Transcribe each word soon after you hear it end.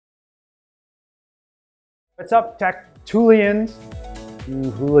What's up, Tech-Tulians, you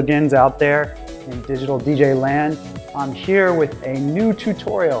hooligans out there in digital DJ land? I'm here with a new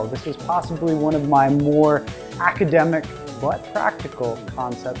tutorial. This is possibly one of my more academic but practical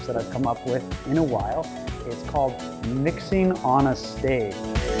concepts that I've come up with in a while. It's called mixing on a stage.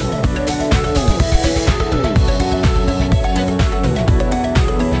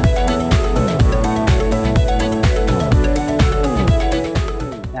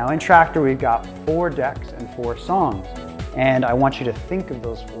 Now in Traktor we've got 4 decks and 4 songs, and I want you to think of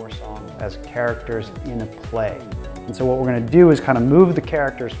those 4 songs as characters in a play. And so what we're going to do is kind of move the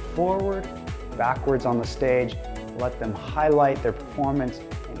characters forward, backwards on the stage, let them highlight their performance,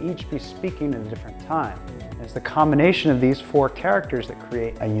 and each be speaking at a different time. And it's the combination of these 4 characters that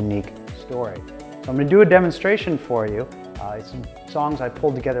create a unique story. So I'm going to do a demonstration for you. It's some songs I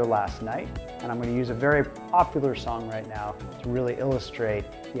pulled together last night, and I'm going to use a very popular song right now to really illustrate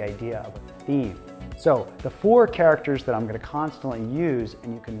the idea of a theme. So the 4 characters that I'm going to constantly use,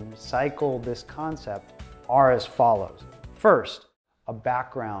 and you can recycle this concept, are as follows. First, a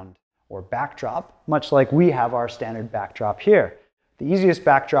background or backdrop, much like we have our standard backdrop here. The easiest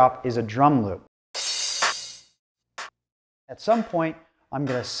backdrop is a drum loop. At some point, I'm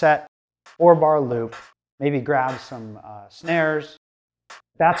going to set a 4-bar loop, maybe grab some snares.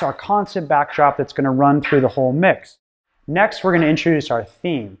 That's our constant backdrop that's going to run through the whole mix. Next, we're going to introduce our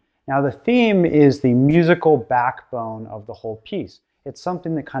theme. Now, the theme is the musical backbone of the whole piece. It's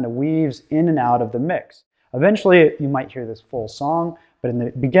something that kind of weaves in and out of the mix. Eventually, you might hear this full song, but in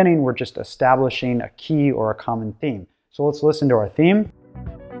the beginning, we're just establishing a key or a common theme. So let's listen to our theme.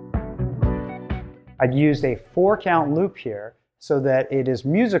 I've used a 4-count loop here so that it is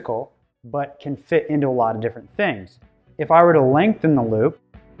musical, but can fit into a lot of different things. If I were to lengthen the loop,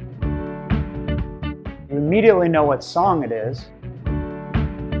 you immediately know what song it is,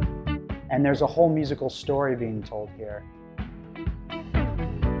 and there's a whole musical story being told here.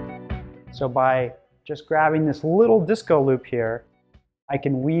 So by just grabbing this little disco loop here, I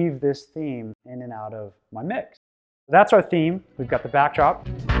can weave this theme in and out of my mix. That's our theme. We've got the backdrop.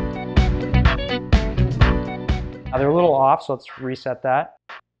 Now they're a little off, so let's reset that.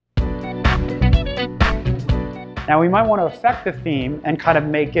 Now we might want to affect the theme and kind of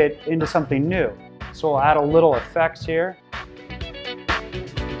make it into something new. So we'll add a little effects here.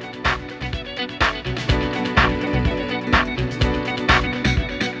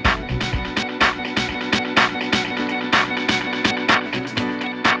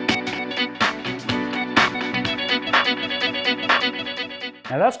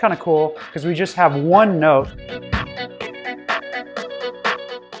 Now that's kind of cool because we just have one note.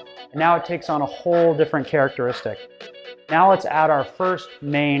 And now it takes on a whole different characteristic. Now let's add our first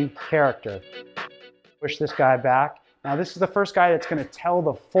main character. Push this guy back. Now this is the first guy that's going to tell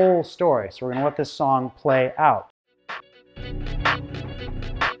the full story. So we're going to let this song play out.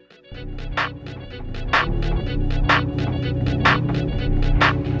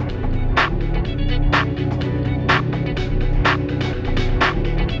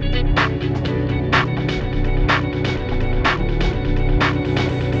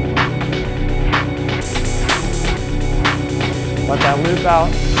 Let that loop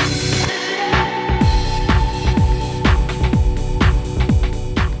out.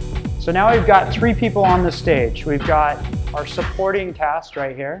 So now we've got 3 people on the stage. We've got our supporting cast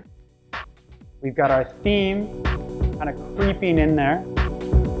right here. We've got our theme kind of creeping in there.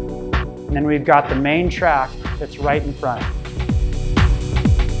 And then we've got the main track that's right in front.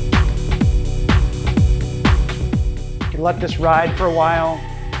 You can let this ride for a while,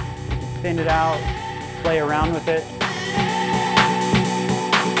 you can thin it out, play around with it.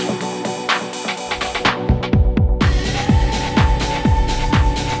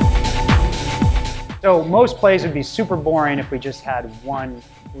 So most plays would be super boring if we just had one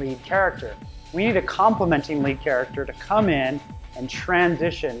lead character. We need a complementing lead character to come in and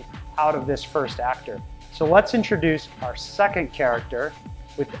transition out of this first actor. So let's introduce our second character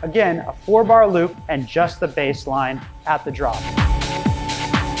with, again, a 4-bar loop and just the bass line at the drop.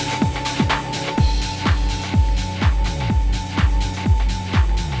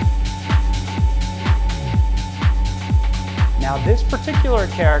 Now this particular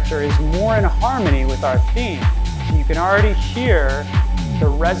character is more in harmony with our theme. So you can already hear the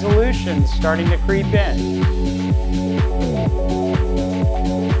resolution starting to creep in.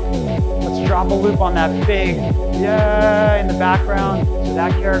 Let's drop a loop on that big yeah in the background so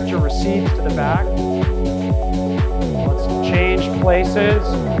that character recedes to the back. Let's change places.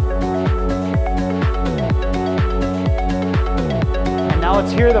 And now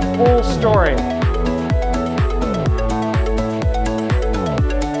let's hear the full story.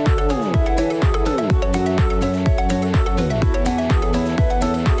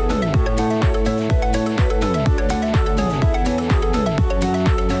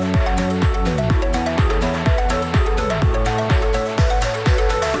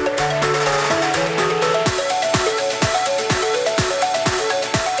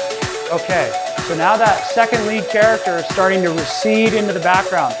 Okay, so now that second lead character is starting to recede into the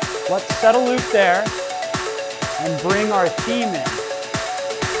background. Let's set a loop there and bring our theme in.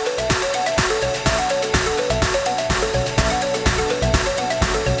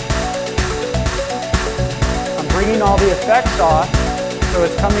 I'm bringing all the effects off so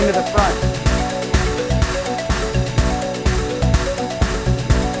it's coming to the front.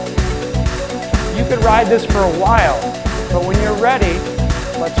 You could ride this for a while, but when you're ready,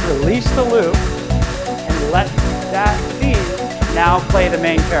 let's release the loop and let that theme now play the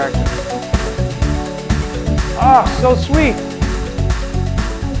main character. Oh, so sweet.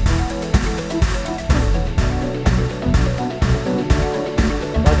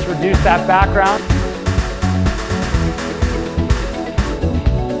 Let's reduce that background.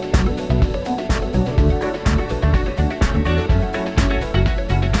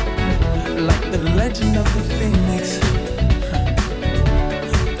 Like the legend of the Phoenix.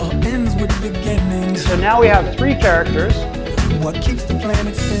 So now we have 3 characters. What keeps the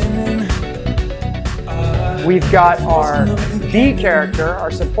planet spinning? We've got our B character,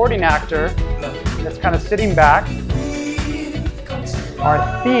 our supporting actor, that's kind of sitting back. Our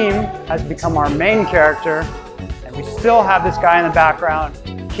theme has become our main character, and we still have this guy in the background,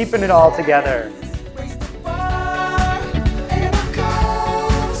 keeping it all together.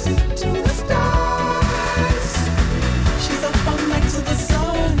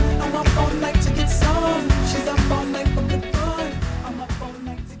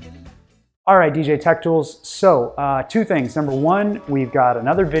 All right, DJ Tech Tools. So 2 things. Number 1, we've got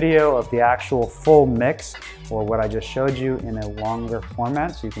another video of the actual full mix, or what I just showed you, in a longer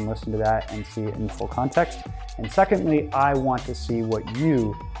format, so you can listen to that and see it in full context. And secondly, I want to see what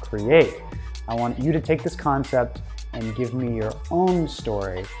you create. I want you to take this concept and give me your own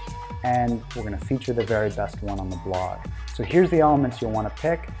story, and we're going to feature the very best one on the blog. So here's the elements you'll want to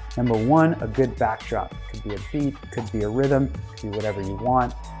pick. Number 1, a good backdrop. Could be a beat, could be a rhythm, could be whatever you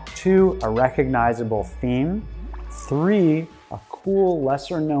want. 2, a recognizable theme. 3, a cool,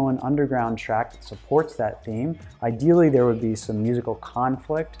 lesser-known underground track that supports that theme. Ideally, there would be some musical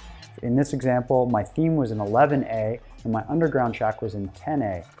conflict. In this example, my theme was in 11A and my underground track was in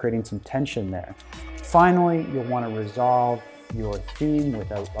 10A, creating some tension there. Finally, you'll want to resolve your theme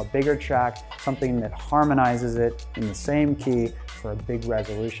with a bigger track, something that harmonizes it in the same key for a big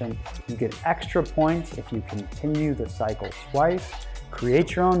resolution. You get extra points if you continue the cycle twice.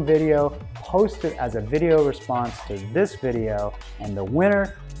 Create your own video, post it as a video response to this video, and the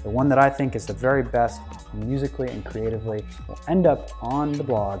winner, the one that I think is the very best musically and creatively, will end up on the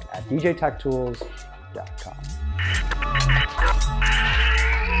blog at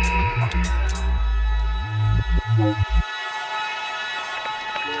djtechtools.com.